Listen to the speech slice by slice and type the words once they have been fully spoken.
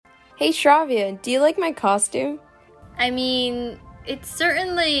Hey Shravia, do you like my costume? I mean, it's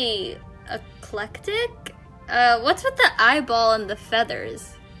certainly eclectic. What's with the eyeball and the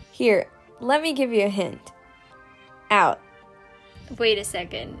feathers? Here, let me give you a hint. Out. Wait a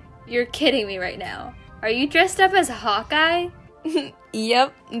second. You're kidding me right now. Are you dressed up as Hawkeye?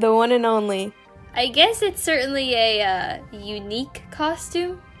 Yep, the one and only. I guess it's certainly a unique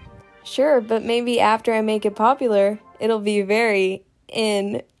costume. Sure, but maybe after I make it popular, it'll be very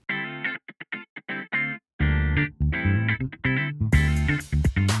in.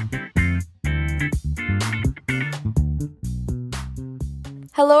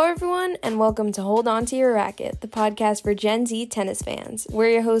 Hello everyone, and welcome to Hold On to Your Racket, the podcast for Gen Z tennis fans. We're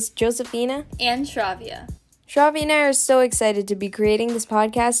your hosts, Fina and Shravia. Shrav and I are so excited to be creating this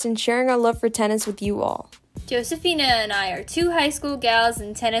podcast and sharing our love for tennis with you all. Fina and I are two high school gals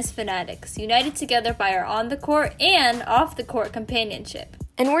and tennis fanatics, united together by our on-the-court and off-the-court companionship.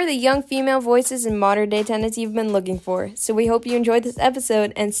 And we're the young female voices in modern-day tennis you've been looking for, so we hope you enjoyed this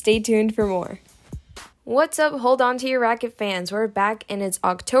episode and stay tuned for more. What's up, Hold On to Your Racket fans? We're back and it's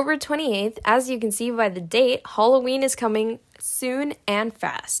October 28th. As you can see by the date, Halloween is coming soon and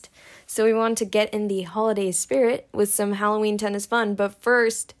fast. So we want to get in the holiday spirit with some Halloween tennis fun, but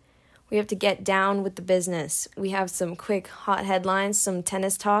first, we have to get down with the business. We have some quick hot headlines, some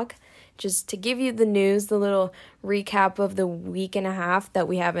tennis talk, just to give you the news, the little recap of the week and a half that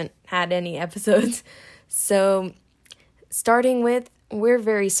we haven't had any episodes. So, starting with, we're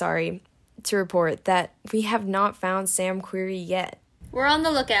very sorry to report that we have not found Sam Querrey yet. We're on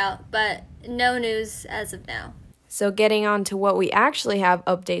the lookout, but no news as of now. So getting on to what we actually have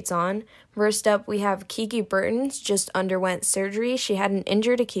updates on. First up, we have Kiki Bertens just underwent surgery. She had an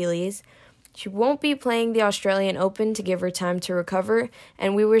injured Achilles. She won't be playing the Australian Open to give her time to recover,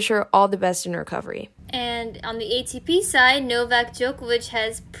 and we wish her all the best in recovery. And on the ATP side, Novak Djokovic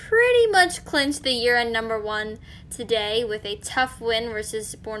has pretty much clinched the year-end number one today with a tough win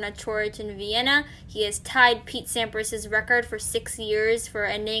versus Borna Coric in Vienna. He has tied Pete Sampras' record for 6 years for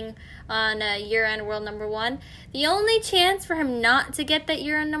ending on a year-end world number one. The only chance for him not to get that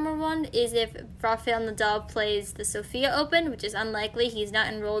year-end number one is if Rafael Nadal plays the Sofia Open, which is unlikely. He's not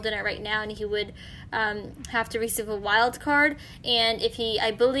enrolled in it right now, and he would have to receive a wild card. And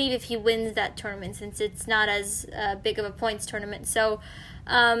I believe if he wins that tournament, since it's not as big of a points tournament. So,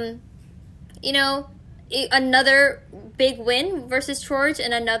 another big win versus Coric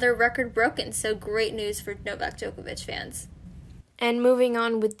and another record broken. So great news for Novak Djokovic fans. And moving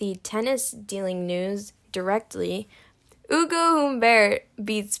on with the tennis dealing news directly, Ugo Humbert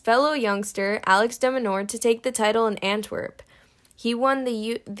beats fellow youngster Alex de Minaur to take the title in Antwerp. He won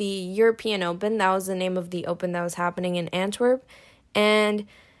the European Open. That was the name of the Open that was happening in Antwerp. And,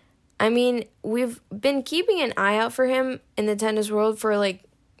 I mean, we've been keeping an eye out for him in the tennis world for,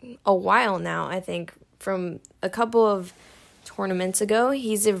 a while now, I think. From a couple of tournaments ago,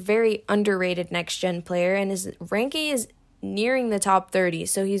 he's a very underrated next-gen player, and his ranking is nearing the top 30.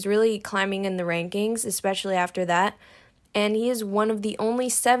 So he's really climbing in the rankings, especially after that. And he is one of the only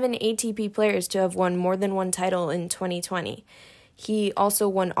 7 ATP players to have won more than one title in 2020. He also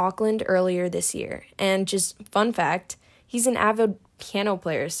won Auckland earlier this year. And just fun fact, he's an avid piano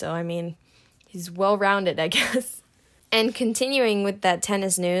player, so I mean, he's well-rounded, I guess. And continuing with that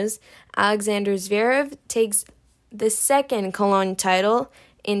tennis news, Alexander Zverev takes the second Cologne title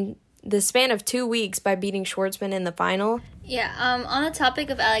in the span of 2 weeks by beating Schwartzman in the final. Yeah, on the topic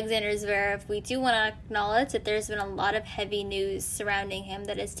of Alexander Zverev, we do want to acknowledge that there's been a lot of heavy news surrounding him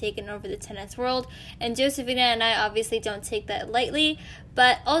that has taken over the tennis world, and Josefina and I obviously don't take that lightly,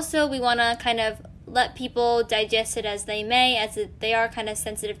 but also we want to kind of let people digest it as they may, as they are kind of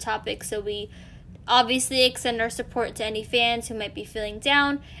sensitive topics, so we obviously extend our support to any fans who might be feeling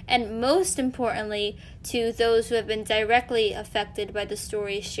down, and most importantly, to those who have been directly affected by the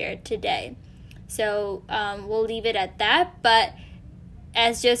stories shared today. So we'll leave it at that, but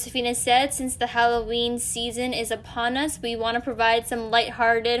as Josefina said, since the Halloween season is upon us, we want to provide some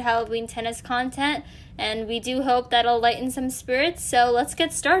lighthearted Halloween tennis content, and we do hope that'll lighten some spirits, so let's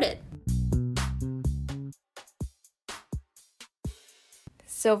get started.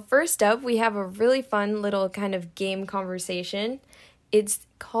 So first up, we have a really fun little kind of game conversation. It's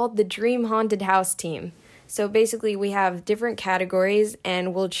called the Dream Haunted House Team. So basically, we have different categories,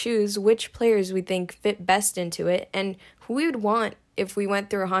 and we'll choose which players we think fit best into it, and who we would want if we went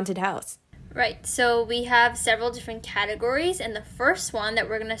through a haunted house. Right, so we have several different categories, and the first one that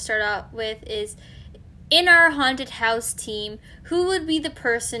we're going to start out with is in our haunted house team, who would be the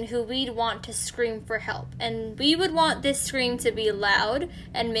person who we'd want to scream for help? And we would want this scream to be loud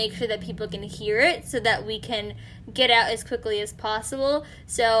and make sure that people can hear it so that we can get out as quickly as possible.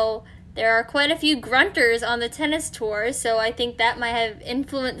 So there are quite a few grunters on the tennis tour, so I think that might have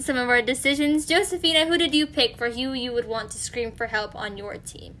influenced some of our decisions. Josephina, who did you pick for who you would want to scream for help on your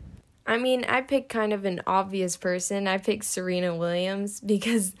team? I mean, I picked kind of an obvious person. I picked Serena Williams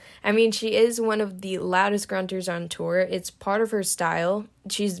because, she is one of the loudest grunters on tour. It's part of her style.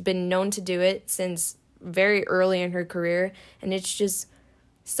 She's been known to do it since very early in her career, and it's just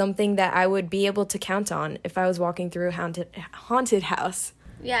something that I would be able to count on if I was walking through a haunted house.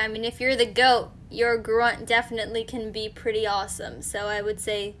 Yeah, if you're the GOAT, your grunt definitely can be pretty awesome. So I would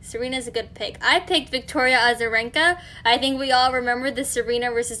say Serena's a good pick. I picked Victoria Azarenka. I think we all remember the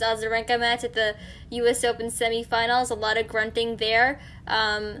Serena versus Azarenka match at the U.S. Open semifinals. A lot of grunting there.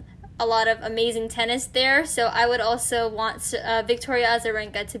 A lot of amazing tennis there. So I would also want Victoria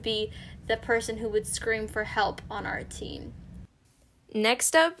Azarenka to be the person who would scream for help on our team.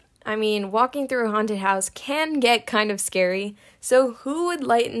 Next up, walking through a haunted house can get kind of scary, so who would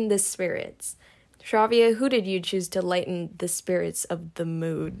lighten the spirits? Shravia, who did you choose to lighten the spirits of the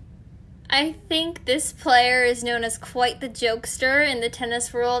mood? I think this player is known as quite the jokester in the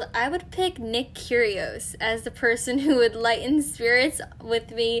tennis world. I would pick Nick Kyrgios as the person who would lighten spirits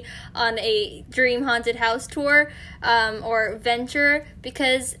with me on a dream haunted house tour or venture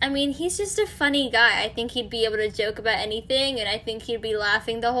because, he's just a funny guy. I think he'd be able to joke about anything, and I think he'd be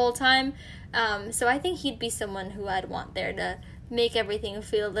laughing the whole time. So I think he'd be someone who I'd want there to make everything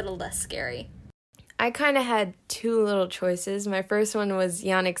feel a little less scary. I kind of had two little choices. My first one was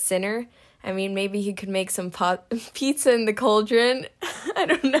Yannick Sinner. Maybe he could make some pizza in the cauldron. I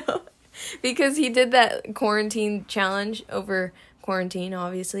don't know. Because he did that quarantine challenge over quarantine,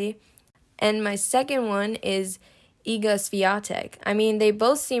 obviously. And my second one is Iga Swiatek. They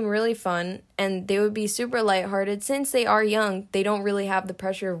both seem really fun, and they would be super lighthearted. Since they are young, they don't really have the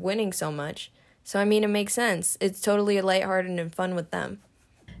pressure of winning so much. So, it makes sense. It's totally lighthearted and fun with them.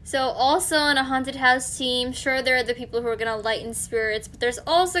 So also on a haunted house team, sure, there are the people who are going to lighten spirits, but there's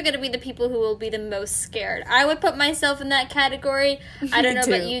also going to be the people who will be the most scared. I would put myself in that category. I don't know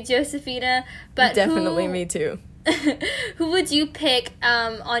about you, Josephina, but definitely me too. Who would you pick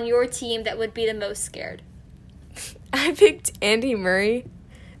on your team that would be the most scared? I picked Andy Murray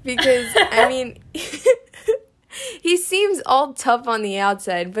because, he seems all tough on the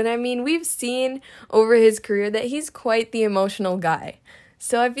outside, but we've seen over his career that he's quite the emotional guy.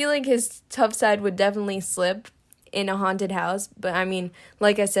 So I feel like his tough side would definitely slip in a haunted house. But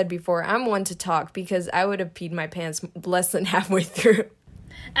like I said before, I'm one to talk because I would have peed my pants less than halfway through.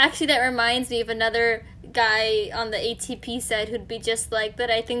 Actually, that reminds me of another guy on the ATP side who'd be just like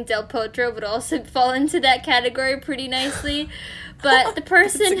that. I think Del Potro would also fall into that category pretty nicely. But the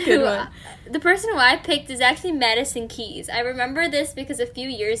person who I picked is actually Madison Keys. I remember this because a few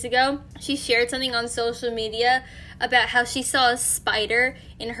years ago, she shared something on social media about how she saw a spider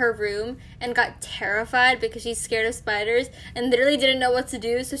in her room and got terrified because she's scared of spiders and literally didn't know what to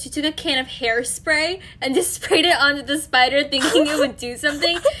do. So she took a can of hairspray and just sprayed it onto the spider thinking it would do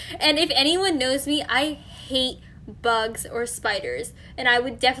something. And if anyone knows me, I hate bugs or spiders, and I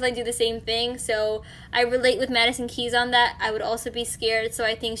would definitely do the same thing. So I relate with Madison Keys on that. I would also be scared, so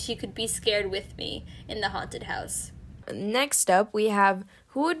I think she could be scared with me in the haunted house. Next up, we have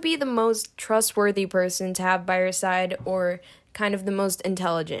who would be the most trustworthy person to have by your side, or kind of the most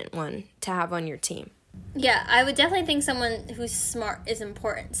intelligent one to have on your team? Yeah, I would definitely think someone who's smart is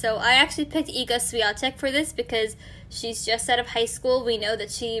important. So I actually picked Iga Swiatek for this because she's just out of high school. We know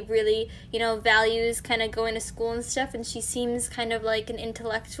that she really, values kind of going to school and stuff, and she seems kind of like an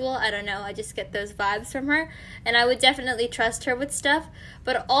intellectual. I don't know, I just get those vibes from her, and I would definitely trust her with stuff.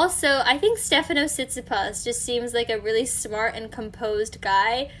 But also, I think Stefanos Tsitsipas just seems like a really smart and composed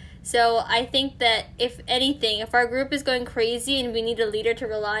guy. So I think that if anything, if our group is going crazy and we need a leader to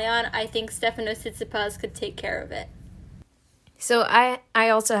rely on, I think Stefanos Tsitsipas could take care of it. So I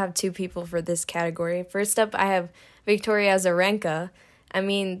also have two people for this category. First up, I have Victoria Azarenka.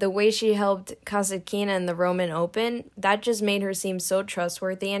 The way she helped Kasatkina in the Roman Open, that just made her seem so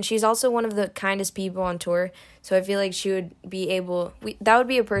trustworthy. And she's also one of the kindest people on tour. So I feel like she would be that would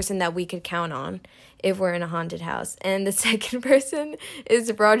be a person that we could count on if we're in a haunted house. And the second person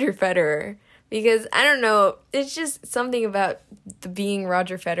is Roger Federer. Because, I don't know, it's just something about being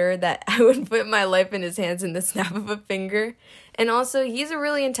Roger Federer that I would put my life in his hands in the snap of a finger. And also, he's a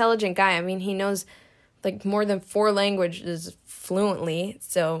really intelligent guy. He knows more than 4 languages fluently,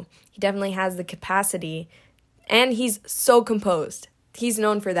 so he definitely has the capacity. And he's so composed. he's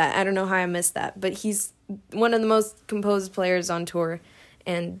known for that. I don't know how I missed that, but he's one of the most composed players on tour,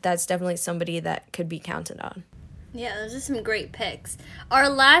 and that's definitely somebody that could be counted on. Yeah, those are some great picks. Our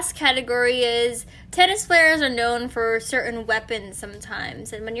last category is tennis players are known for certain weapons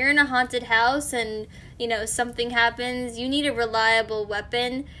sometimes. And when you're in a haunted house and, something happens, you need a reliable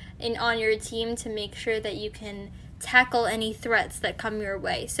weapon on your team to make sure that you can tackle any threats that come your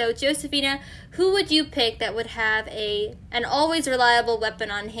way. So, Josephina, who would you pick that would have an always reliable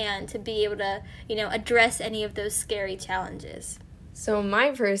weapon on hand to be able to, address any of those scary challenges? So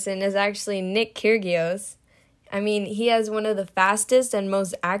my person is actually Nick Kyrgios. I mean, he has one of the fastest and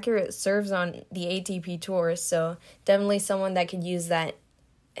most accurate serves on the ATP Tour, so definitely someone that could use that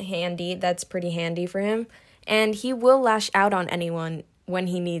handy. That's pretty handy for him. And he will lash out on anyone when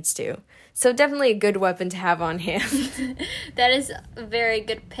he needs to. So definitely a good weapon to have on hand. That is a very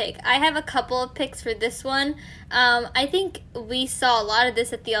good pick. I have a couple of picks for this one. I think we saw a lot of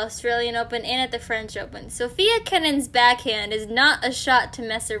this at the Australian Open and at the French Open. Sophia Kenin's backhand is not a shot to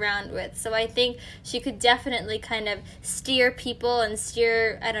mess around with. So I think she could definitely kind of steer people and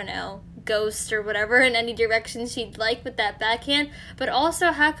steer, ghost or whatever in any direction she'd like with that backhand. But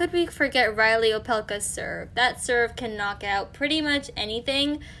also, how could we forget Riley Opelka's serve? That serve can knock out pretty much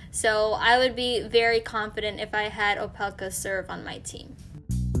anything. So I would be very confident if I had Opelka's serve on my team.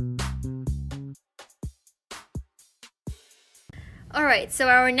 Alright, so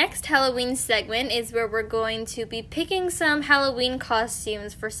our next Halloween segment is where we're going to be picking some Halloween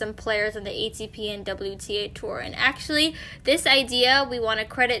costumes for some players on the ATP and WTA Tour. And actually, this idea we want to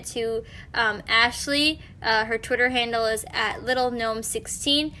credit to Ashley. Her Twitter handle is at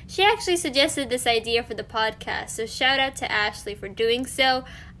LittleGnome16. She actually suggested this idea for the podcast, so shout out to Ashley for doing so.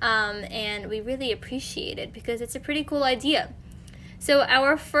 And we really appreciate it because it's a pretty cool idea. So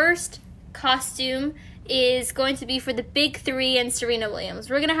our first costume is going to be for the Big Three and Serena Williams.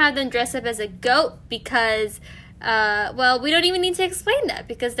 We're going to have them dress up as a goat because, we don't even need to explain that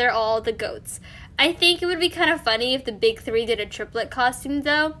because they're all the goats. I think it would be kind of funny if the Big Three did a triplet costume,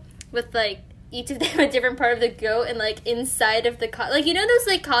 though, with, each of them a different part of the goat and, inside of the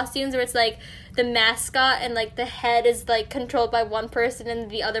those, costumes where it's, the mascot and, the head is, controlled by one person and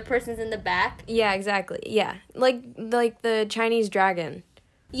the other person's in the back? Yeah, exactly. Yeah. Like the Chinese dragon.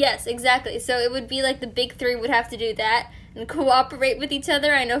 Yes, exactly. So it would be the Big Three would have to do that and cooperate with each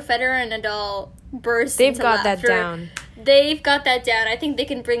other. I know Federer and Nadal burst into laughter. They've got that down. They've got that down. I think they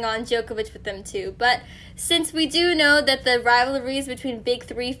can bring on Djokovic with them too. But since we do know that the rivalries between Big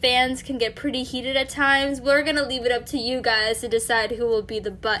Three fans can get pretty heated at times, we're going to leave it up to you guys to decide who will be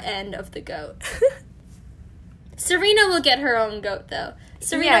the butt end of the goat. Serena will get her own goat, though.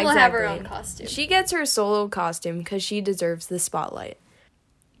 Serena will have her own costume. She gets her solo costume because she deserves the spotlight.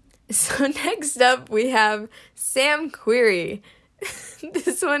 So next up, we have Sam Querrey.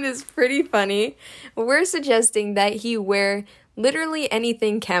 This one is pretty funny. We're suggesting that he wear literally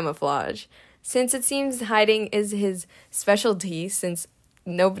anything camouflage, since it seems hiding is his specialty, since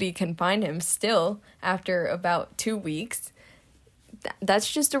nobody can find him still after about 2 weeks. That's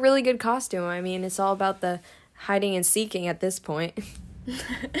just a really good costume. I mean, it's all about the hiding and seeking at this point.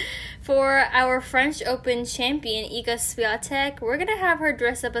 For our French Open champion, Iga Swiatek, we're going to have her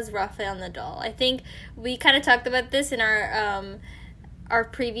dress up as Rafael Nadal. I think we kind of talked about this in our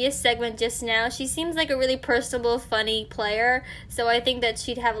previous segment just now. She seems like a really personable, funny player, so I think that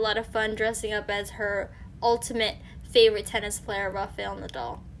she'd have a lot of fun dressing up as her ultimate favorite tennis player, Rafael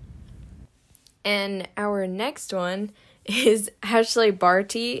Nadal. And our next one is Ashley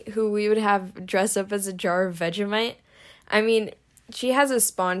Barty, who we would have dress up as a jar of Vegemite. I mean, she has a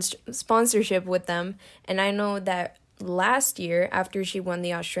sponsorship with them, and I know that last year, after she won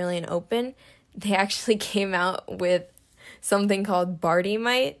the Australian Open, they actually came out with something called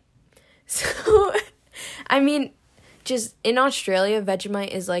Barty-mite. So, I mean, just in Australia, Vegemite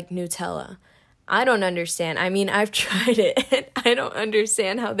is like Nutella. I don't understand. I mean, I've tried it. I don't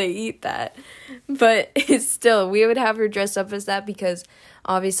understand how they eat that. But it's still, we would have her dress up as that because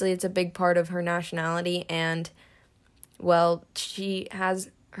obviously it's a big part of her nationality, and well, she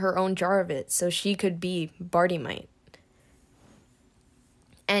has her own jar of it, so she could be Barty-mite.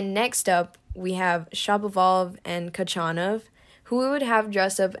 And next up, we have Shapovalov and Kachanov, who we would have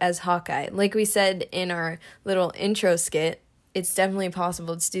dressed up as Hawkeye. Like we said in our little intro skit, it's definitely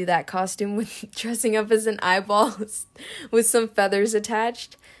possible to do that costume with dressing up as an eyeball with some feathers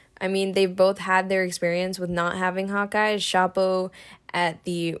attached. I mean, they've both had their experience with not having Hawkeye. Shapo at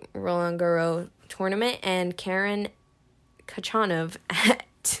the Roland Garros tournament and Karen Kachanov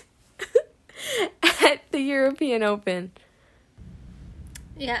at the European Open.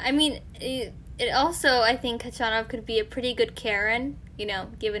 Yeah, I mean, it also, I think Kachanov could be a pretty good Karen,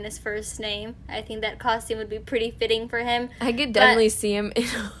 given his first name. I think that costume would be pretty fitting for him. I could definitely see him in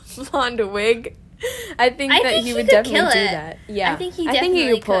a blonde wig. I think he would definitely do that. Yeah, I think he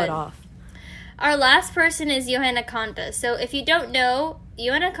could pull it off. Our last person is Johanna Kanta. So if you don't know,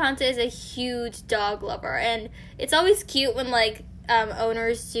 Johanna Kanta is a huge dog lover, and it's always cute when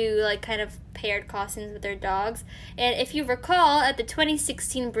owners do kind of paired costumes with their dogs. And if you recall, at the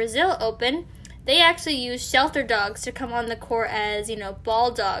 2016 Brazil Open, they actually used shelter dogs to come on the court as,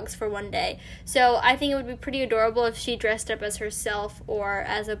 ball dogs for one day. So I think it would be pretty adorable if she dressed up as herself or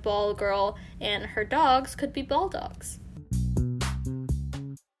as a ball girl, and her dogs could be ball dogs.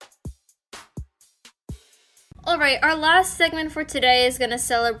 Alright, our last segment for today is going to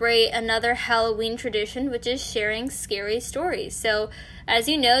celebrate another Halloween tradition, which is sharing scary stories. So, as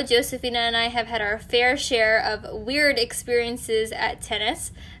you know, Josephina and I have had our fair share of weird experiences at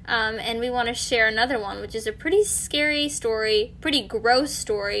tennis, and we want to share another one, which is a pretty scary story, pretty gross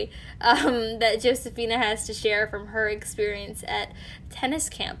story, that Josephina has to share from her experience at tennis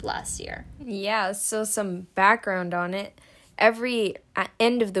camp last year. Yeah, so some background on it. Every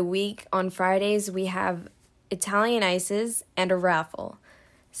end of the week on Fridays, we have Italian ices and a raffle.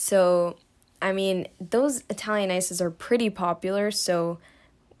 So, those Italian ices are pretty popular, so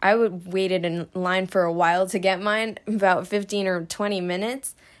I waited in line for a while to get mine, about 15 or 20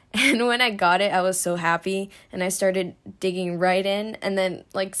 minutes. And when I got it, I was so happy, and I started digging right in. And then,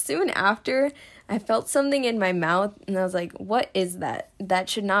 soon after, I felt something in my mouth, and I was like, what is that? That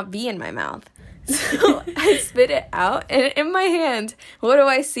should not be in my mouth. So I spit it out, and in my hand, what do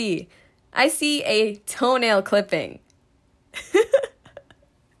I see? I see a toenail clipping.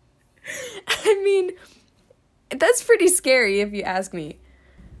 That's pretty scary if you ask me.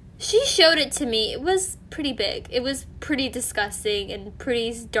 She showed it to me. It was pretty big. It was pretty disgusting and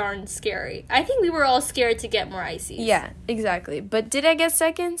pretty darn scary. I think we were all scared to get more ices. Yeah, exactly. But did I get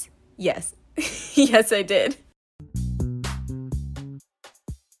seconds? Yes. Yes, I did.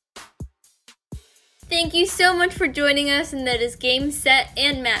 Thank you so much for joining us, and that is game, set,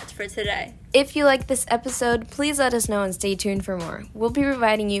 and match for today. If you like this episode, please let us know and stay tuned for more. We'll be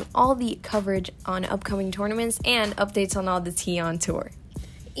providing you all the coverage on upcoming tournaments and updates on all the tea on tour.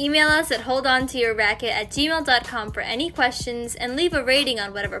 Email us at holdontoyourracket@gmail.com for any questions, and leave a rating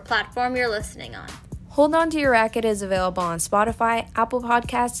on whatever platform you're listening on. Hold On To Your Racket is available on Spotify, Apple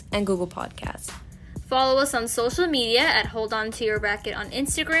Podcasts, and Google Podcasts. Follow us on social media at Hold On To Your Racket on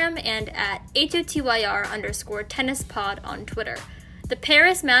Instagram and at HOTYR_tennispod on Twitter. The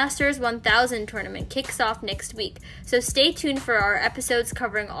Paris Masters 1000 tournament kicks off next week, so stay tuned for our episodes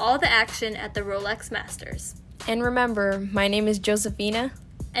covering all the action at the Rolex Masters. And remember, my name is Josephina.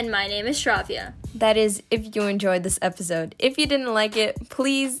 And my name is Shravya. That is, if you enjoyed this episode. If you didn't like it,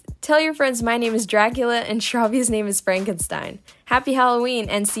 please tell your friends my name is Dracula and Shravya's name is Frankenstein. Happy Halloween,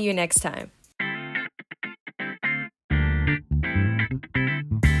 and see you next time.